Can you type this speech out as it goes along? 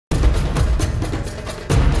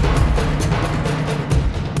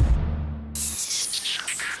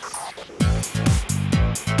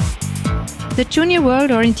The Junior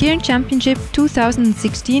World Orienteering Championship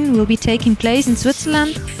 2016 will be taking place in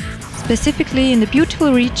Switzerland, specifically in the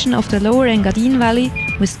beautiful region of the Lower Engadine Valley,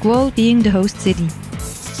 with Squol being the host city.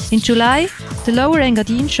 In July, the Lower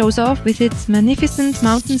Engadine shows off with its magnificent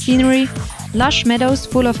mountain scenery, lush meadows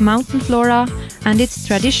full of mountain flora, and its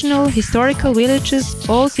traditional historical villages,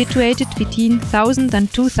 all situated between 1,000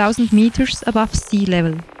 and 2,000 meters above sea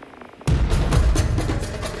level.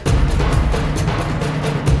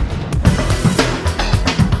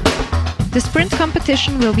 The sprint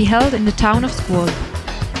competition will be held in the town of Squol.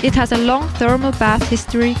 It has a long thermal bath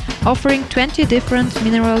history, offering 20 different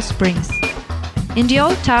mineral springs. In the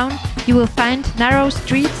old town, you will find narrow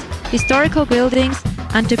streets, historical buildings,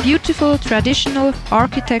 and the beautiful traditional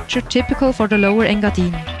architecture typical for the Lower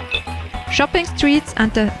Engadine. Shopping streets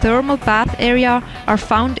and the thermal bath area are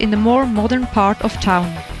found in the more modern part of town.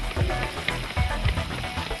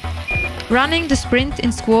 Running the sprint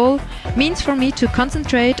in Squol means for me to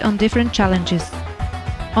concentrate on different challenges.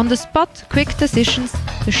 On the spot, quick decisions,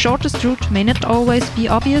 the shortest route may not always be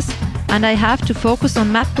obvious, and I have to focus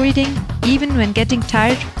on map reading even when getting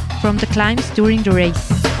tired from the climbs during the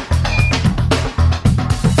race.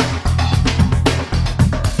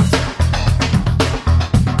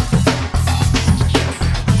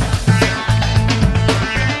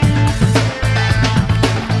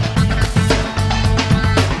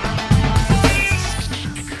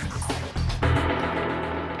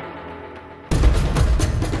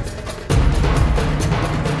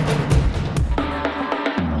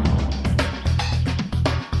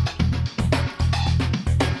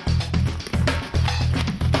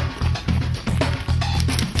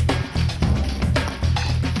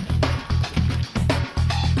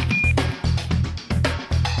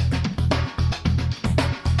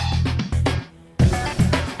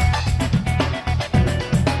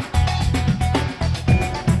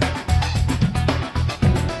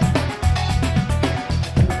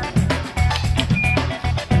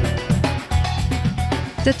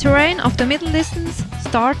 The terrain of the middle distance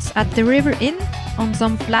starts at the river inn on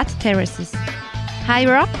some flat terraces.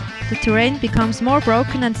 Higher up, the terrain becomes more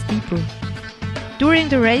broken and steeper. During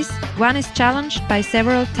the race, one is challenged by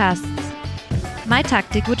several tasks. My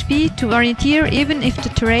tactic would be to orienteer even if the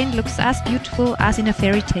terrain looks as beautiful as in a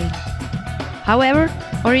fairy tale. However,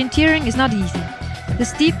 orienteering is not easy. The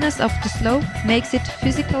steepness of the slope makes it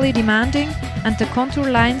physically demanding, and the contour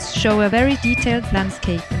lines show a very detailed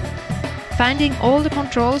landscape. Finding all the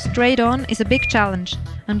controls straight on is a big challenge,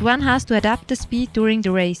 and one has to adapt the speed during the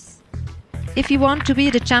race. If you want to be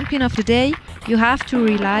the champion of the day, you have to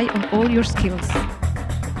rely on all your skills.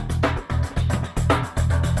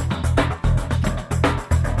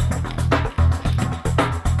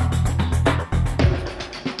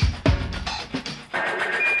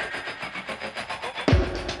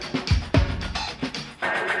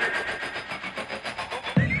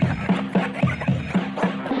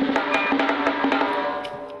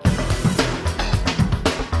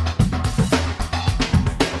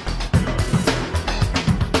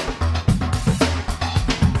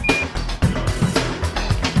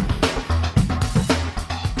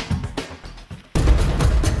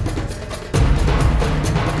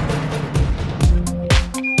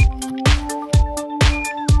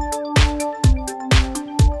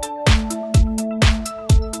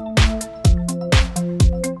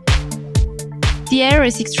 The air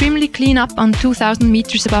is extremely clean up on 2000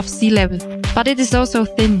 meters above sea level, but it is also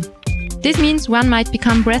thin. This means one might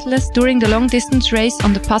become breathless during the long distance race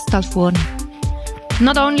on the Pastalforn.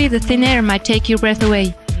 Not only the thin air might take your breath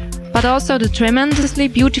away, but also the tremendously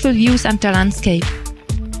beautiful views and the landscape.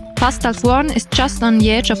 Pastalforn is just on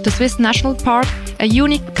the edge of the Swiss National Park, a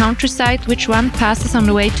unique countryside which one passes on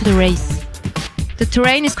the way to the race. The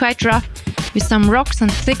terrain is quite rough, with some rocks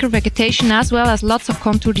and thicker vegetation as well as lots of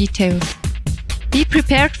contour details. Be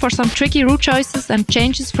prepared for some tricky route choices and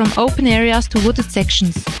changes from open areas to wooded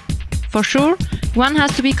sections. For sure, one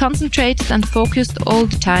has to be concentrated and focused all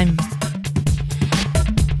the time.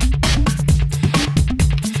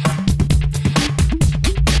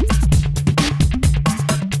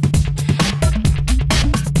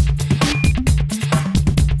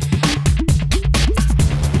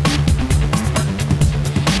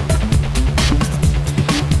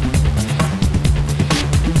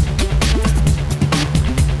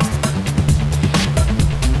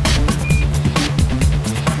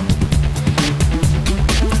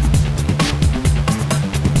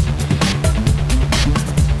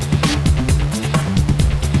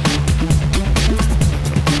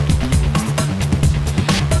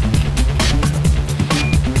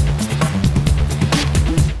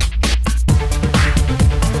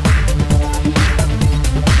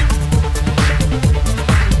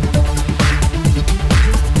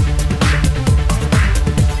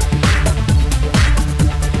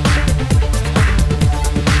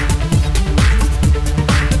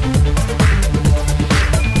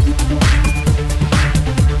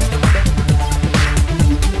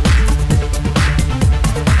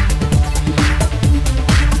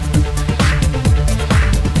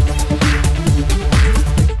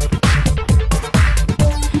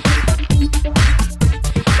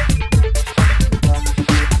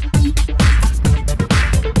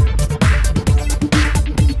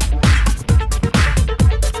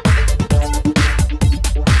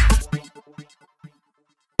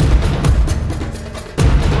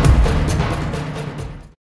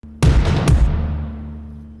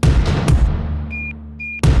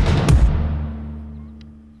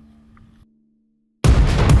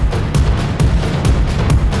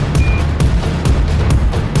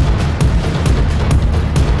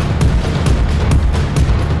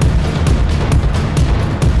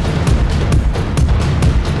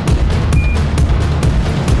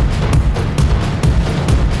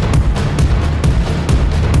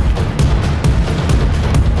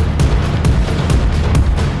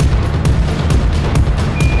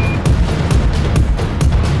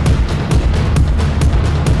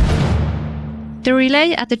 The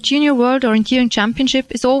relay at the Junior World Orienteering Championship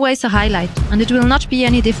is always a highlight, and it will not be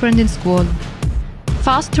any different in Squall.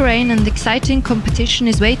 Fast terrain and exciting competition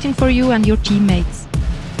is waiting for you and your teammates.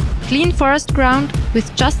 Clean forest ground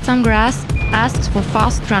with just some grass asks for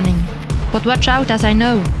fast running. But watch out, as I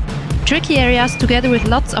know. Tricky areas together with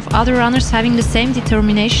lots of other runners having the same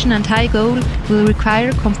determination and high goal will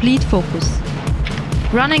require complete focus.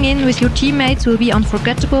 Running in with your teammates will be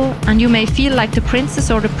unforgettable, and you may feel like the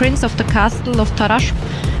princess or the prince of the castle of Tarasp,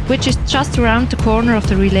 which is just around the corner of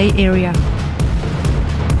the relay area.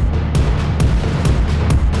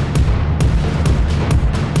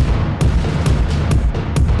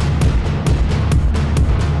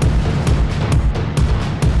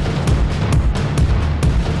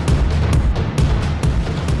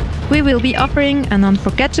 We will be offering an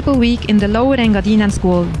unforgettable week in the Lower Engadine and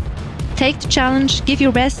Squall. Take the challenge, give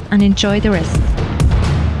your best and enjoy the rest.